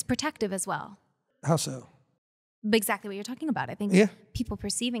 It's protective as well. How so? But exactly what you're talking about. I think people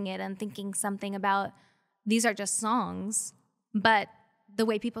perceiving it and thinking something about these are just songs, but the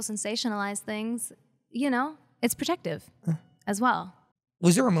way people sensationalize things, you know, it's protective as well.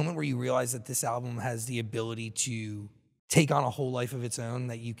 Was there a moment where you realized that this album has the ability to take on a whole life of its own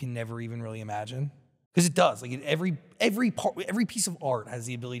that you can never even really imagine? Because it does. Like every piece of art has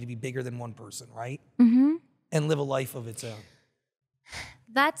the ability to be bigger than one person, right? Mm-hmm. And live a life of its own.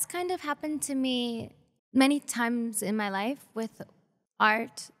 That's kind of happened to me many times in my life with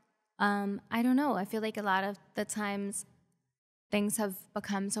art. I don't know. I feel like a lot of the times things have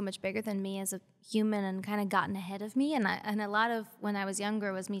become so much bigger than me as a human and kind of gotten ahead of me. And a lot of when I was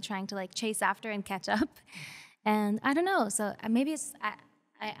younger was me trying to like chase after and catch up. And I don't know. So maybe it's,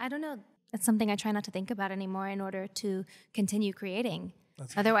 I don't know. It's something I try not to think about anymore in order to continue creating.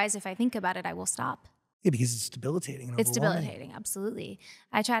 Otherwise, if I think about it, I will stop. Yeah, because it's debilitating. And it's overwhelming. debilitating, absolutely.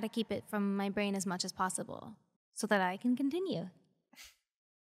 I try to keep it from my brain as much as possible so that I can continue.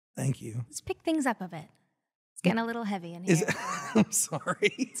 Thank you. Let's pick things up a bit. It's getting a little heavy in here. I'm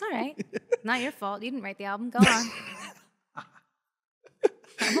sorry. It's all right. Not your fault. You didn't write the album. Go on.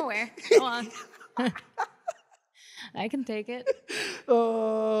 I'm aware. Go on. I can take it.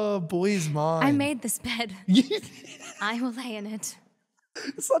 Oh, boy's mine. I made this bed. I will lay in it.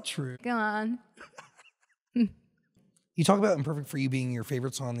 It's not true. Go on. You talk about Imperfect for You being your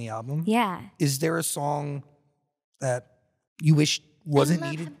favorite song on the album. Yeah. Is there a song that you wish wasn't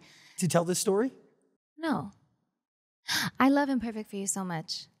needed to tell this story? No. I love Imperfect for You so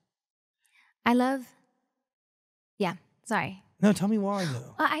much. Sorry. No, tell me why,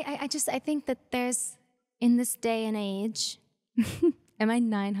 though. I think that there's, in this day and age, am I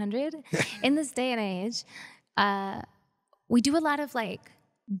 900? In this day and age, we do a lot of like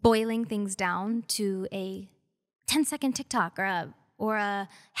boiling things down to a 10-second TikTok or a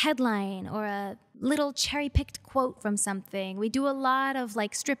headline or a little cherry-picked quote from something. We do a lot of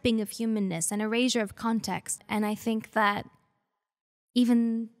like stripping of humanness and erasure of context. And I think that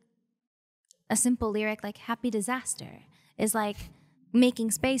even a simple lyric like Happy Disaster is like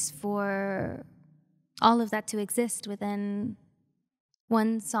making space for all of that to exist within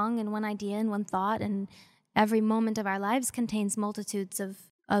one song and one idea and one thought. And every moment of our lives contains multitudes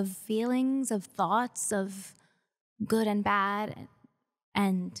of feelings, of thoughts, of good and bad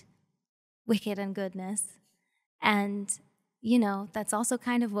and wicked and goodness. And, you know, that's also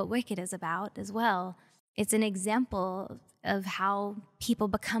kind of what Wicked is about as well. It's an example of how people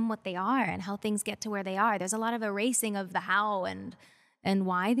become what they are and how things get to where they are. There's a lot of erasing of the how and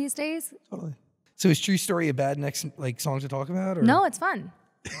why these days. Totally. So is True Story a bad next like song to talk about? Or? No, it's fun.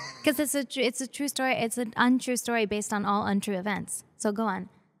 Because it's a true story. It's an untrue story based on all untrue events. So go on.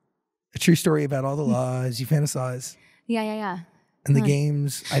 A true story about all the lies you fantasize. Yeah. And the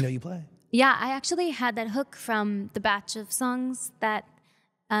games I know you play. Yeah, I actually had that hook from the batch of songs that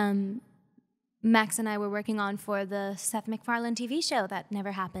Max and I were working on for the Seth MacFarlane TV show that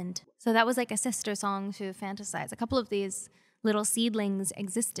never happened. So that was like a sister song to Fantasize. A couple of these little seedlings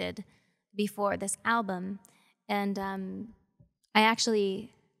existed before this album. And I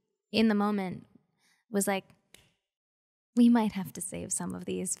actually, in the moment, was like, we might have to save some of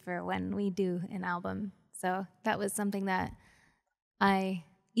these for when we do an album. So that was something that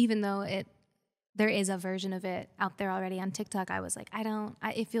even though there is a version of it out there already on TikTok, I was like,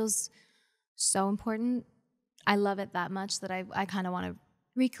 it feels so important. I love it that much that I kind of want to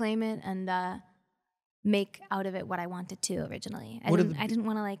reclaim it and make out of it what I wanted to originally. I didn't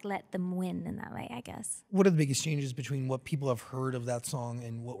want to like let them win in that way, I guess. What are the biggest changes between what people have heard of that song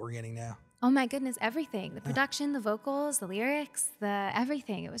and what we're getting now? Oh my goodness, everything. The production, the vocals, the lyrics,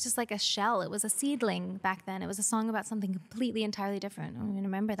 everything. It was just like a shell. It was a seedling back then. It was a song about something completely, entirely different. I don't even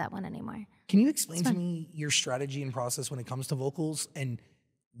remember that one anymore. Can you explain to me your strategy and process when it comes to vocals and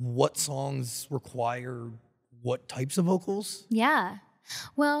what songs require what types of vocals? Yeah.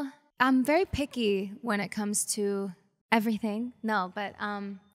 Well, I'm very picky when it comes to everything. No, but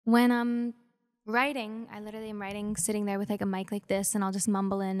when I'm writing, I literally am writing sitting there with like a mic like this, and I'll just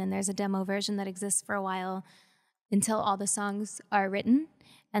mumble in, and there's a demo version that exists for a while until all the songs are written,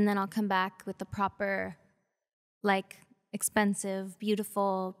 and then I'll come back with the proper, like, expensive,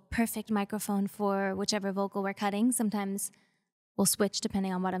 beautiful, perfect microphone for whichever vocal we're cutting. Sometimes we'll switch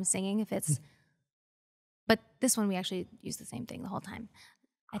depending on what I'm singing. If it's, but this one we actually use the same thing the whole time.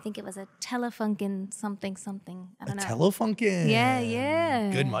 I think it was a Telefunken something. I don't know. Telefunken.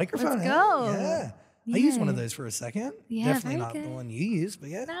 Yeah. Good microphone. Let's go. Yeah. I used one of those for a second. Yeah, Definitely very not good. the one you use, but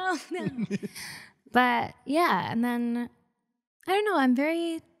yeah. No. But yeah, and then, I don't know, I'm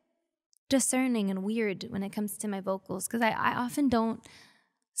very discerning and weird when it comes to my vocals because I often don't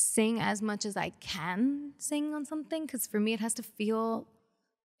sing as much as I can sing on something because for me it has to feel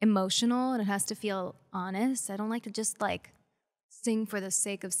emotional and it has to feel honest. I don't like to just like sing for the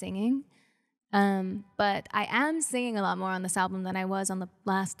sake of singing. But I am singing a lot more on this album than I was on the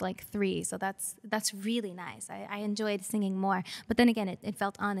last like 3. So that's really nice. I enjoyed singing more. But then again, it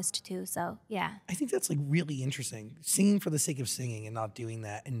felt honest too. So yeah. I think that's like really interesting. Singing for the sake of singing and not doing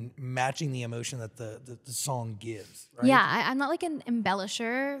that and matching the emotion that the song gives. Right? Yeah, I'm not like an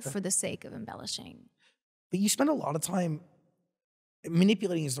embellisher for the sake of embellishing. But you spend a lot of time,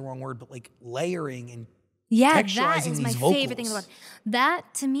 manipulating is the wrong word, but like layering and Yeah, texturizing that is my these vocals. favorite thing in the world.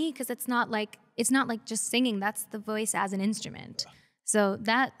 That to me, because it's not like just singing. That's the voice as an instrument. So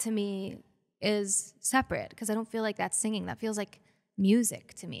that to me is separate because I don't feel like that's singing. That feels like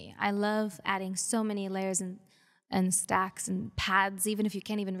music to me. I love adding so many layers and stacks and pads, even if you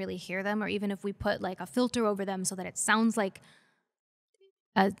can't even really hear them, or even if we put like a filter over them so that it sounds like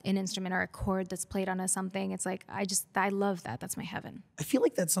an instrument or a chord that's played on something. It's like I love that. That's my heaven. I feel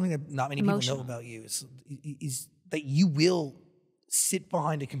like that's something that not many people know about you is that you will sit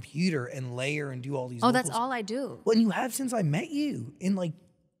behind a computer and layer and do all these vocals. That's all I do. Well, and you have since I met you in like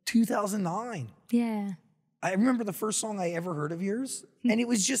 2009. Yeah. I remember the first song I ever heard of yours, and it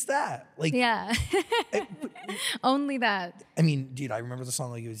was just that. Like, yeah. Only that. I mean, dude, I remember the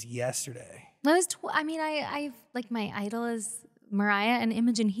song like it was yesterday. I like my idol is Mariah and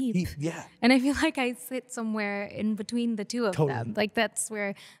Imogen Heap. Yeah. And I feel like I sit somewhere in between the two of them. Like that's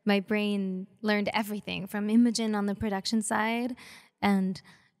where my brain learned everything from Imogen on the production side and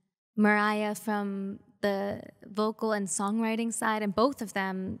Mariah from the vocal and songwriting side. And both of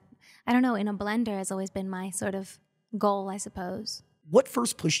them, I don't know, in a blender has always been my sort of goal, I suppose. What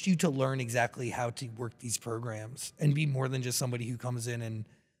first pushed you to learn exactly how to work these programs and be more than just somebody who comes in and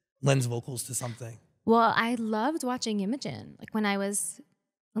lends vocals to something? Well, I loved watching Imogen. Like when I was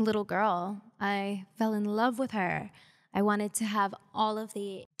a little girl, I fell in love with her. I wanted to have all of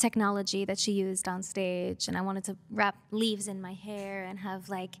the technology that she used on stage, and I wanted to wrap leaves in my hair and have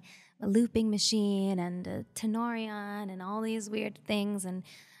like a looping machine and a tenorion and all these weird things. And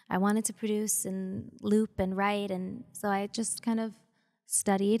I wanted to produce and loop and write, and so I just kind of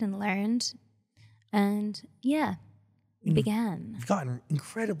studied and learned, and yeah, began. You've gotten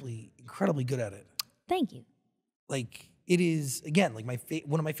incredibly good at it. Thank you. Like it is again, like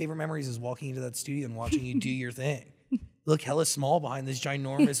one of my favorite memories is walking into that studio and watching you do your thing. You look hella small behind this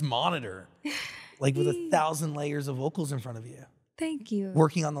ginormous monitor, like with 1,000 layers of vocals in front of you. Thank you.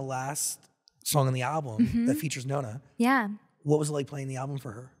 Working on the last song on the album that features Nonna. Yeah. What was it like playing the album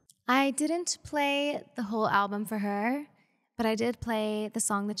for her? I didn't play the whole album for her, but I did play the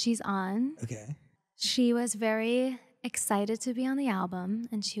song that she's on. Okay. She was very excited to be on the album,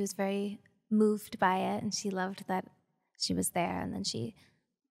 and she was very moved by it, and she loved that she was there. And then she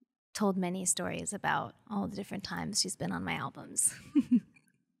told many stories about all the different times she's been on my albums.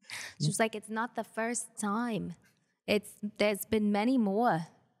 She was like, it's not the first time. There's been many more.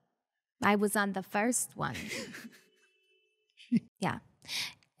 I was on the first one. Yeah.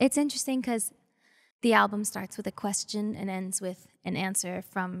 It's interesting because the album starts with a question and ends with an answer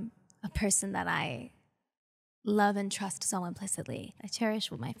from a person that I love and trust so implicitly. I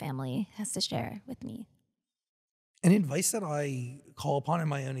cherish what my family has to share with me. And advice that I call upon in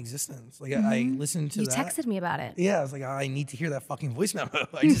my own existence. Like I listen to You that. texted me about it. Yeah, I was like, I need to hear that fucking voice memo.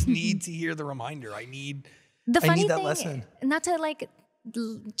 I just need to hear the reminder. I need that lesson. Not to like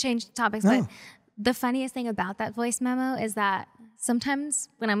change topics, No. but the funniest thing about that voice memo is that sometimes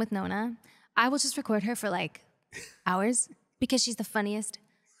when I'm with Nonna, I will just record her for like hours because she's the funniest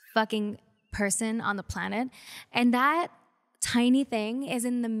fucking person on the planet. And that tiny thing is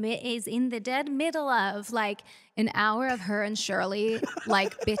in the dead middle of like an hour of her and Shirley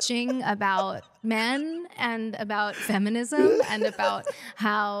like bitching about men and about feminism and about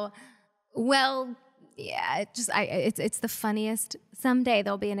how it's the funniest. Someday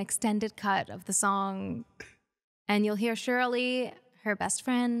there'll be an extended cut of the song and you'll hear Shirley, her best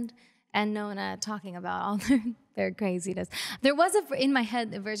friend, and Nonna talking about all their craziness. There was in my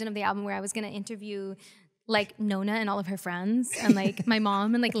head a version of the album where I was going to interview like Nonna and all of her friends and like my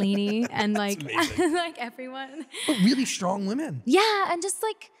mom and like Lainey and like like everyone. But really strong women. Yeah, and just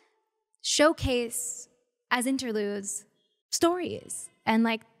like showcase as interludes stories and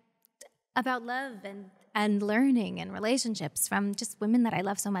like about love and learning and relationships from just women that I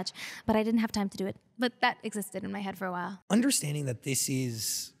love so much, but I didn't have time to do it. But that existed in my head for a while. Understanding that this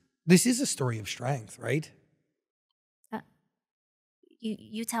is a story of strength, right?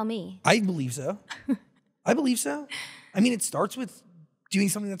 You tell me. I believe so. I believe so. I mean, it starts with doing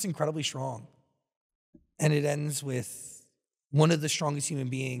something that's incredibly strong. And it ends with one of the strongest human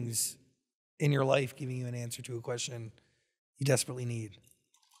beings in your life giving you an answer to a question you desperately need.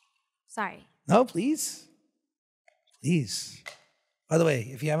 Sorry. No, please. Please. By the way,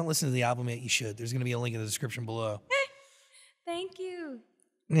 if you haven't listened to the album yet, you should. There's going to be a link in the description below. Thank you.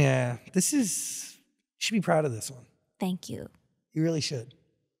 Yeah, you should be proud of this one. Thank you. You really should.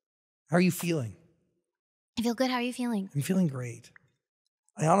 How are you feeling? I feel good. How are you feeling? I'm feeling great.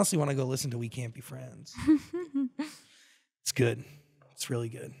 I honestly want to go listen to We Can't Be Friends. It's good. It's really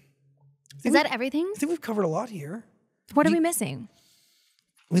good. Is that everything? I think we've covered a lot here. What are we missing?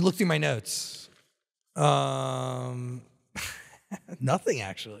 Let me look through my notes. Nothing,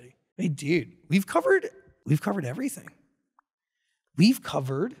 actually. Hey, dude, we've covered everything. We've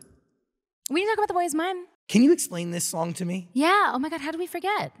covered. We didn't talk about The Boy's Mine. Can you explain this song to me? Yeah. Oh my God. How do we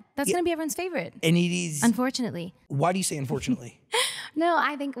forget? That's going to be everyone's favorite. And it is. Unfortunately. Why do you say unfortunately? No,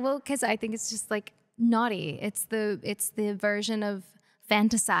 because I think it's just like naughty. It's the version of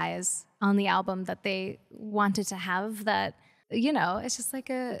Fantasize on the album that they wanted to have that, it's just like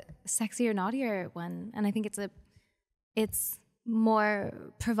a sexier, naughtier one. And I think it's more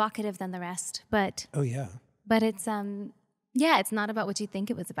provocative than the rest. But oh yeah. But it's it's not about what you think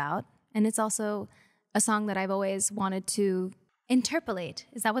it was about. And it's also a song that I've always wanted to interpolate.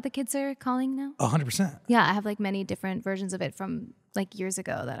 Is that what the kids are calling now? 100%. Yeah, I have like many different versions of it from like years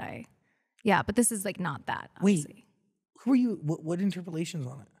ago but this is like not that, obviously. Wait, who are you? What interpolations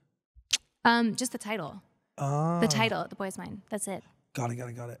on it? Just the title. Oh. The title, The Boy's Mine. That's it. Got it.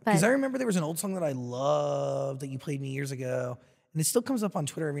 Because I remember there was an old song that I loved that you played me years ago, and it still comes up on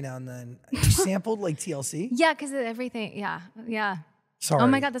Twitter every now and then. You sampled like TLC? Yeah, because everything. Yeah. Sorry. Oh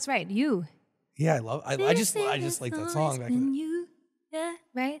my God, that's right. You. Yeah, I just like that song back in the... You. Yeah,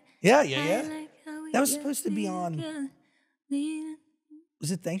 right? Yeah. Like that was supposed to be on... Was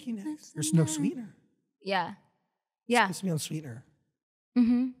it Thank You Next? There's no Sweetener. Yeah. It's supposed to be on Sweetener.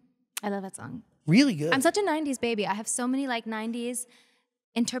 Mm-hmm. I love that song. Really good. I'm such a 90s baby. I have so many like 90s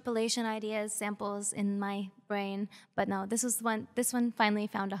interpolation ideas, samples in my brain. But no, this one finally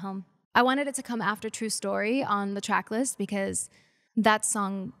found a home. I wanted it to come after True Story on the track list because that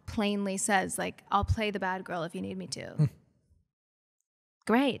song plainly says, like, I'll play the bad girl if you need me to.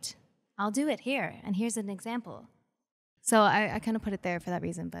 Great. I'll do it here. And here's an example. So I kind of put it there for that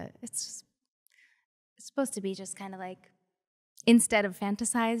reason, but it's supposed to be just kind of like, instead of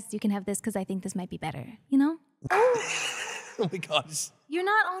fantasized, you can have this because I think this might be better, Oh my God. You're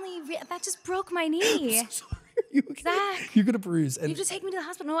not only, that just broke my knee. I'm so sorry. Are you okay? Zach. You're going to bruise. And You just take me to the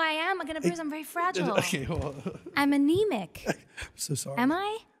hospital. No, I am. I'm going to bruise. I'm very fragile. Okay, well, I'm anemic. I'm so sorry. Am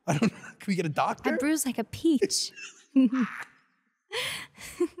I? I don't know. Can we get a doctor? I bruise like a peach.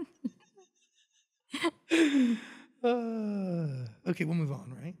 Okay, we'll move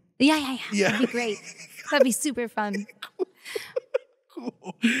on, right? Yeah. That'd be great. That'd be super fun.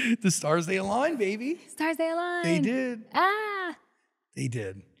 Cool. The stars, they align, baby. Stars, they align. They did. Ah. They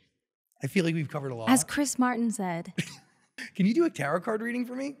did. I feel like we've covered a lot. As Chris Martin said. Can you do a tarot card reading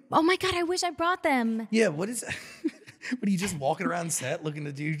for me? Oh my God, I wish I brought them. Yeah, what is What are you just walking around set looking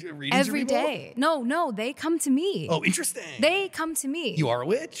to do readings every day? No, they come to me. Oh, interesting. They come to me. You are a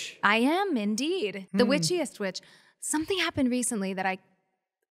witch? I am indeed. The witchiest witch. Something happened recently that I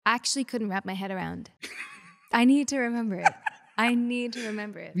actually couldn't wrap my head around. I need to remember it. I need to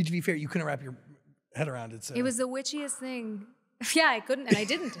remember it. To be fair, you couldn't wrap your head around it. So It was the witchiest thing. Yeah, I couldn't, and I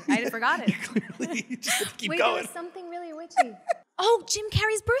didn't. I forgot it. clearly you just had to keep Wait, going. there was something really witchy. Oh, Jim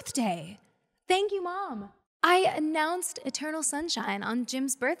Carrey's birthday. Thank you, Mom. I announced Eternal Sunshine on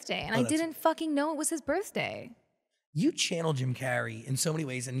Jim's birthday, and I didn't fucking know it was his birthday. You channel Jim Carrey in so many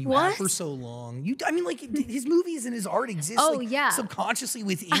ways, and you What? have for so long. I mean, like his movies and his art exist subconsciously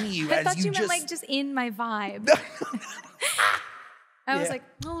within you. I thought you meant like just in my vibe. I was like,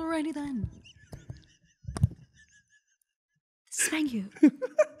 alrighty then. Thank you.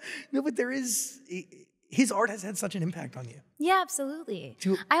 No, but his art has had such an impact on you. Yeah, absolutely.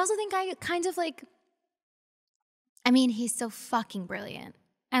 I also think I kind of like, I mean, he's so fucking brilliant.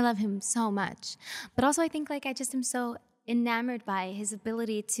 I love him so much. But also I think like I just am so enamored by his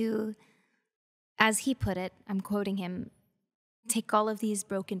ability to, as he put it, I'm quoting him, take all of these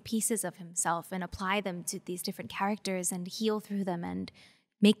broken pieces of himself and apply them to these different characters and heal through them and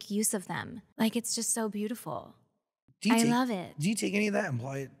make use of them. Like, it's just so beautiful. I love it. Do you take any of that and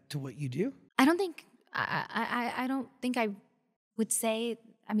apply it to what you do? I don't think I would say,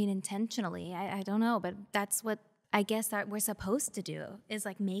 I mean, intentionally. I don't know, but that's what I guess that we're supposed to do, is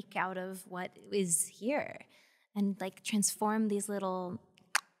like make out of what is here and like transform these little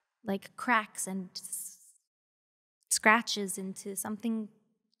like cracks and scratches into something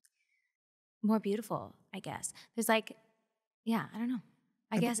more beautiful, I guess. There's like, yeah, I don't know.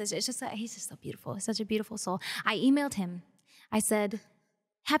 I guess it's just that he's just so beautiful. He's such a beautiful soul. I emailed him. I said,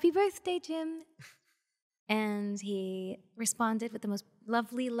 "Happy birthday, Jim." And he responded with the most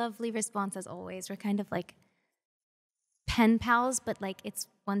lovely, lovely response as always. We're kind of like pen pals, but like it's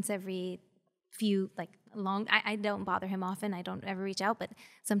once every few, like long, I don't bother him often. I don't ever reach out, but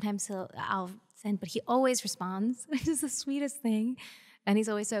sometimes I'll send, but he always responds, which is the sweetest thing. And he's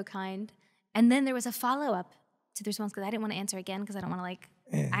always so kind. And then there was a follow-up to the response because I didn't want to answer again because I don't want to like,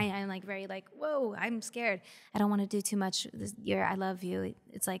 I'm like very like, whoa, I'm scared. I don't want to do too much this year. I love you.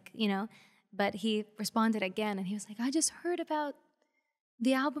 It's like, you know, but he responded again and he was like, I just heard about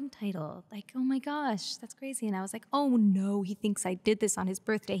the album title. Like, oh my gosh, that's crazy. And I was like, oh no, he thinks I did this on his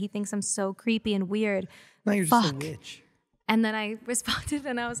birthday. He thinks I'm so creepy and weird. No, you're just a witch. And then I responded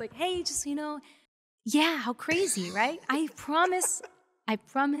and I was like, hey, just, you know, yeah, how crazy, right? I promise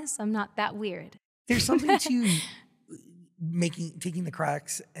I'm not that weird. There's something to taking the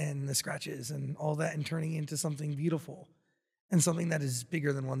cracks and the scratches and all that and turning it into something beautiful and something that is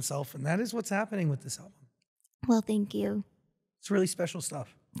bigger than oneself. And that is what's happening with this album. Well, thank you. It's really special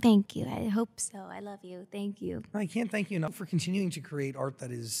stuff. Thank you. I hope so. I love you. Thank you. I can't thank you enough for continuing to create art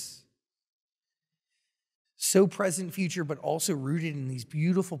that is so present, future, but also rooted in these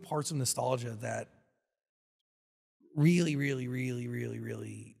beautiful parts of nostalgia that really, really, really, really,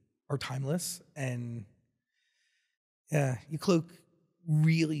 really are timeless. And yeah, you cloak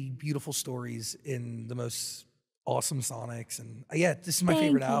really beautiful stories in the most awesome sonics. And yeah, this is my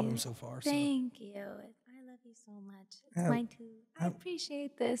favorite album so far. Thank you. I love you so much. It's mine too. I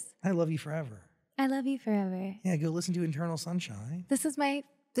appreciate this. I love you forever. I love you forever. Yeah, go listen to Eternal Sunshine. This is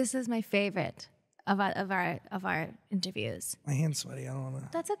my favorite of our interviews. My hand's sweaty. I don't want to.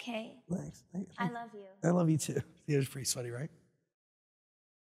 That's okay. Thanks. I love you. I love you too. Yeah, it's pretty sweaty, right?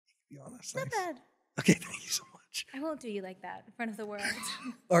 Be honest. Not bad. Okay, thank you so much. I won't do you like that in front of the world.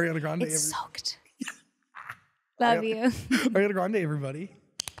 Ariana Grande. It's soaked. Love you. Ariana Grande, everybody.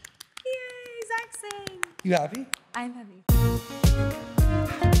 Yay, zachsang. You happy? I'm happy.